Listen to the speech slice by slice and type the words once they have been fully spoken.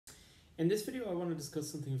In this video, I want to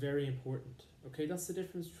discuss something very important. Okay, that's the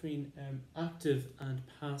difference between active and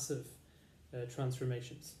passive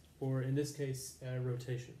transformations, or in this case,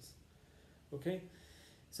 rotations. Okay,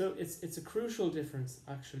 so it's a crucial difference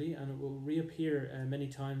actually, and it will reappear many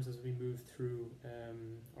times as we move through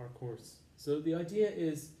our course. So the idea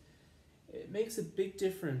is, it makes a big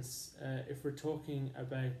difference if we're talking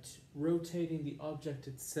about rotating the object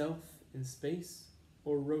itself in space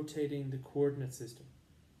or rotating the coordinate system.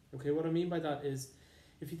 Okay, what I mean by that is,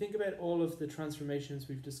 if you think about all of the transformations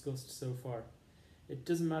we've discussed so far, it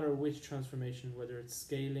doesn't matter which transformation, whether it's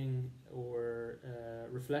scaling or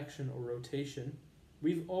reflection or rotation,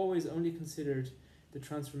 we've always only considered the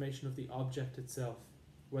transformation of the object itself,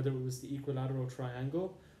 whether it was the equilateral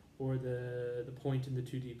triangle or the point in the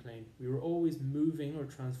 2D plane. We were always moving or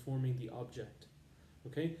transforming the object.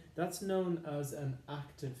 Okay, that's known as an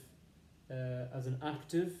active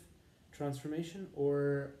transformation,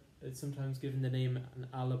 or it's sometimes given the name an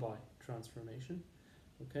alibi transformation.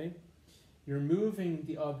 Okay, you're moving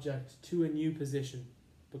the object to a new position,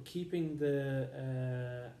 but keeping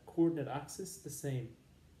the coordinate axis the same.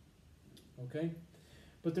 Okay,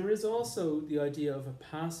 but there is also the idea of a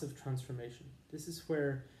passive transformation. This is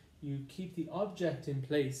where you keep the object in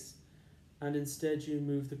place and instead you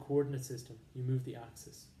move the coordinate system, you move the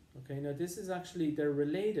axis. Okay, now this is actually, they're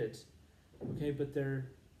related, okay, but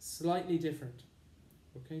they're slightly different.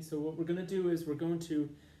 Okay, so what we're going to do is we're going to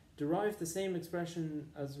derive the same expression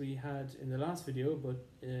as we had in the last video, but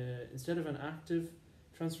instead of an active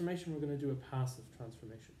transformation, we're going to do a passive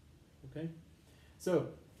transformation. Okay, so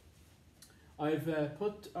I've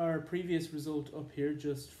put our previous result up here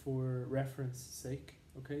just for reference sake.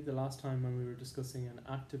 Okay, the last time when we were discussing an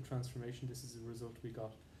active transformation, this is the result we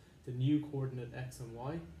got. The new coordinate x and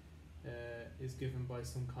y is given by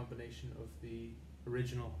some combination of the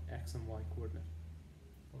original x and y coordinate.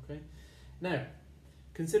 Okay, now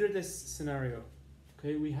consider this scenario.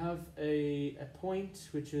 Okay, we have a point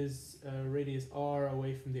which is radius r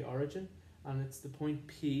away from the origin, and it's the point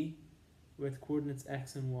P with coordinates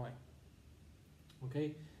x and y.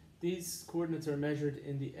 Okay, these coordinates are measured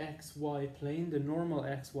in the xy plane, the normal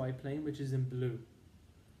xy plane, which is in blue.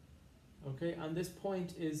 Okay, and this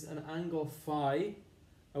point is an angle phi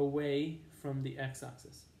away from the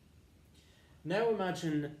x-axis. Now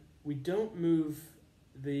imagine we don't move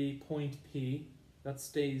the point P, that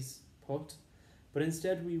stays put, but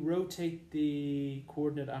instead we rotate the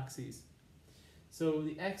coordinate axes. So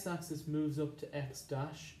the x-axis moves up to x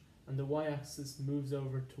dash and the y-axis moves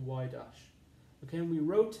over to y dash. Okay, and we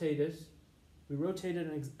rotate it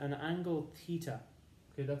an angle theta.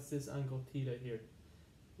 Okay, that's this angle theta here.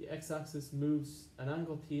 The x-axis moves an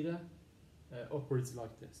angle theta upwards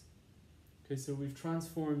like this. Okay, so we've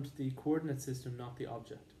transformed the coordinate system, not the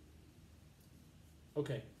object.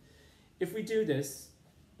 Okay, if we do this,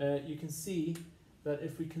 you can see that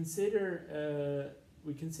if we consider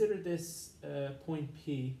this point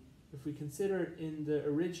P, if we consider in the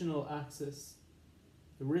original axis,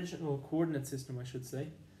 the original coordinate system, I should say,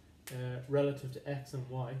 relative to x and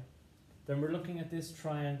y, then we're looking at this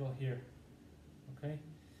triangle here. Okay,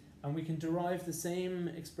 and we can derive the same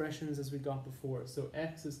expressions as we got before. So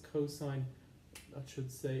x is cosine, that should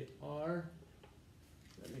say r.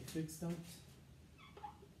 Let me fix that.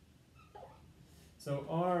 So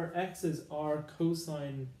x is r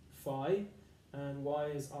cosine phi, and y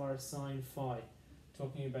is r sine phi,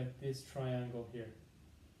 talking about this triangle here.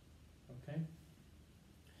 Okay.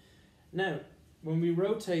 Now, when we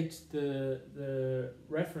rotate the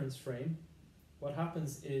reference frame, what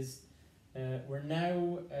happens is we're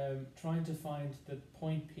now trying to find the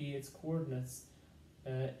point P, its coordinates,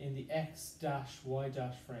 in the x dash y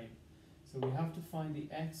dash frame. So we have to find the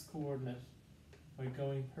x coordinate by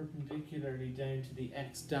going perpendicularly down to the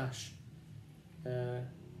x dash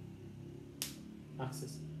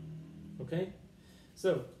axis. Okay?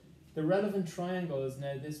 So the relevant triangle is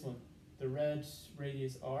now this one. The red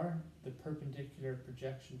radius r, the perpendicular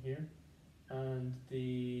projection here, and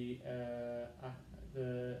the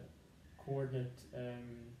coordinate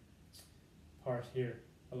part here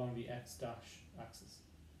along the x dash axis.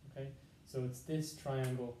 Okay, so it's this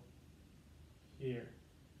triangle here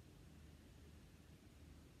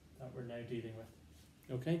that we're now dealing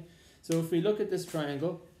with. Okay, so if we look at this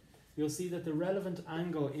triangle, you'll see that the relevant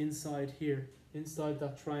angle inside here, inside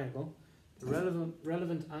that triangle, the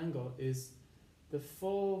relevant angle is the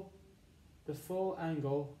full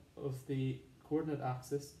angle of the coordinate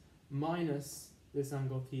axis minus this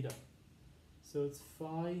angle theta. So it's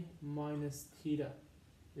phi minus theta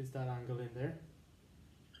is that angle in there.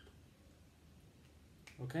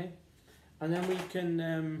 Okay, and then we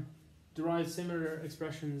can derive similar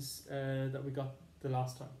expressions that we got the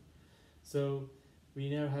last time. So we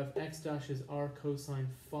now have x dash is r cosine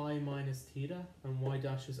phi minus theta, and y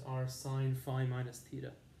dash is r sine phi minus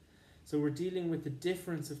theta. So we're dealing with the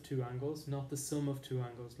difference of two angles, not the sum of two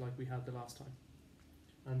angles like we had the last time.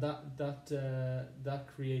 And that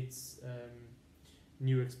creates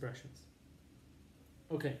new expressions.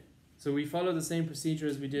 Okay, so we follow the same procedure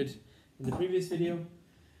as we did in the previous video.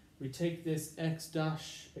 We take this x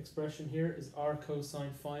dash expression here is r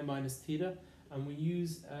cosine phi minus theta, and we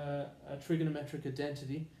use a trigonometric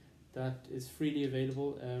identity that is freely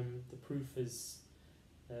available. The proof is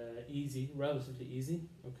easy, relatively easy.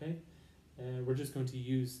 Okay, we're just going to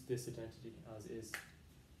use this identity as is.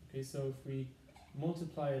 Okay, so if we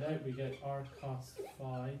multiply it out, we get r cos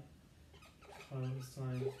phi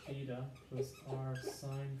cosine theta plus r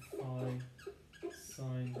sine phi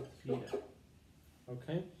sine theta.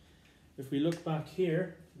 Okay, if we look back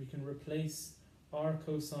here, we can replace r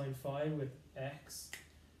cosine phi with x,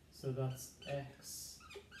 so that's x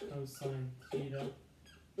cosine theta,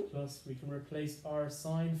 plus we can replace r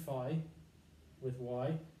sine phi with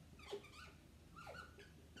y,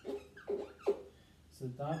 so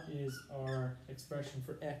that is our expression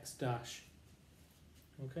for x dash.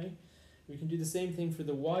 Okay, we can do the same thing for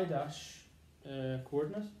the y dash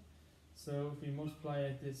coordinate. So if we multiply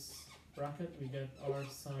out this bracket, we get r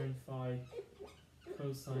sine phi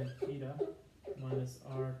cosine theta minus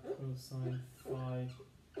r cosine phi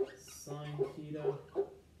sine theta.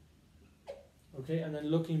 Okay, and then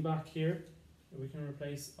looking back here, we can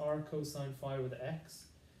replace r cosine phi with x,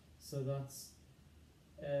 so that's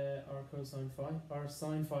r cosine phi, r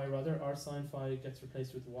sine phi rather, r sine phi gets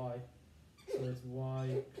replaced with y, so it's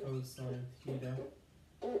y cosine theta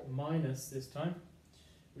minus, this time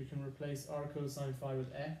we can replace r cosine phi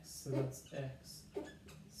with x, so that's x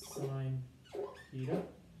sine theta,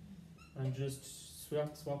 and just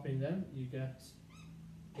swapping them, you get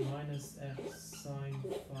minus x sine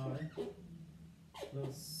phi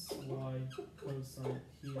plus y cosine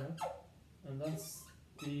theta, and that's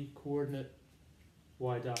the coordinate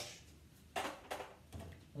y dash.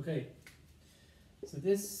 Okay, so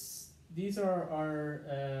these are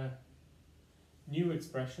our new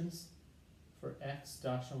expressions for x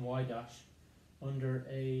dash and y dash under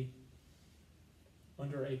a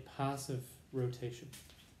passive rotation.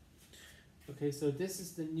 Okay, so this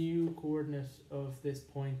is the new coordinate of this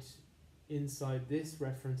point inside this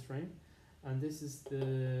reference frame, and this is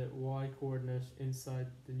the y coordinate inside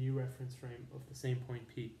the new reference frame of the same point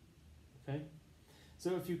P. Okay,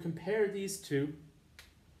 so if you compare these two,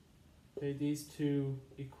 okay, these two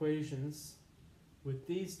equations with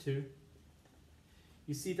these two,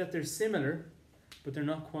 you see that they're similar, but they're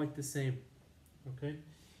not quite the same. Okay,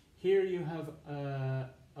 here you have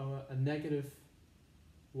a negative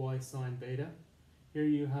y sine beta. Here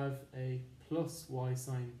you have a plus y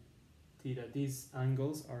sine theta. These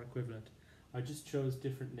angles are equivalent. I just chose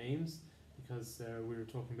different names because we were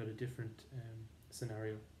talking about a different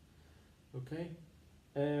scenario. Okay.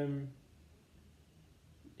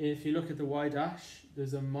 If you look at the y dash,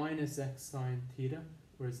 there's a minus x sine theta,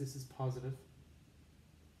 whereas this is positive.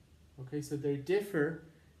 Okay, so they differ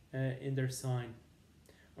in their sign.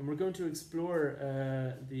 And we're going to explore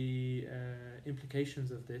the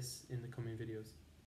implications of this in the coming videos.